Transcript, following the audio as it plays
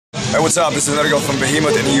Hey, what's up? This is Overkill from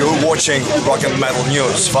Behemoth, and you're watching Rock and Metal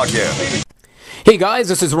News. Fuck yeah. Hey guys,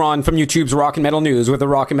 this is Ron from YouTube's Rock and Metal News with a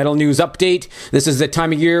Rock and Metal News update. This is the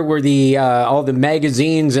time of year where all the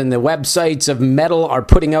magazines and the websites of metal are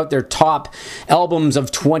putting out their top albums of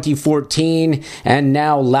 2014, and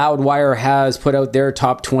now Loudwire has put out their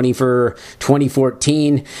top 20 for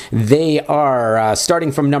 2014. They are,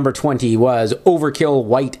 starting from number 20 was Overkill,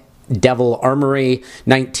 White Devil, Armory.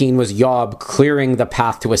 19 was Yob, Clearing the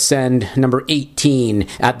Path to Ascend. Number 18,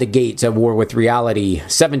 At the Gates of War with Reality.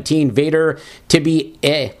 17, Vader, Tibi,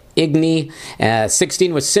 Igni.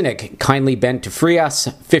 16 was Cynic, Kindly Bent to Free Us.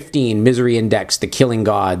 15, Misery Index, The Killing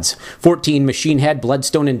Gods. 14, Machine Head,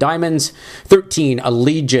 Bloodstone and Diamonds. 13,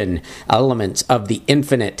 Allegaeon, Elements of the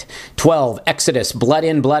Infinite. 12, Exodus, Blood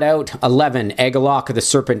In, Blood Out. 11, Agalloch, The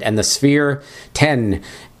Serpent and the Sphere. 10,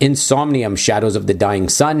 Insomnium, Shadows of the Dying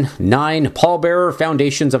Sun. 9, Pallbearer,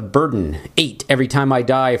 Foundations of Burden. 8, Every Time I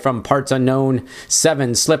Die, From Parts Unknown.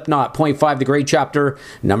 7, Slipknot, Point 5, The Great Chapter.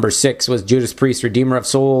 Number 6 was Judas Priest, Redeemer of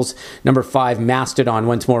Souls. Number 5, Mastodon,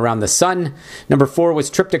 Once More Around the Sun. Number 4 was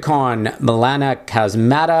Triptykon, Melana,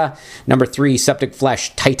 Chasmata. Number 3, Septic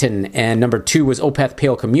Flesh, Titan. And number 2 was Opeth,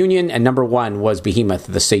 Pale Communion. And number 1 was Behemoth,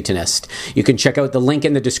 the Satanist. You can check out the link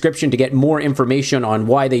in the description to get more information on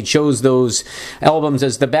why they chose those albums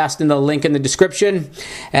as the best in the link in the description.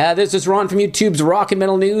 This is Ron from YouTube's Rock and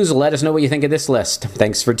Metal News. Let us know what you think of this list.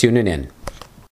 Thanks for tuning in.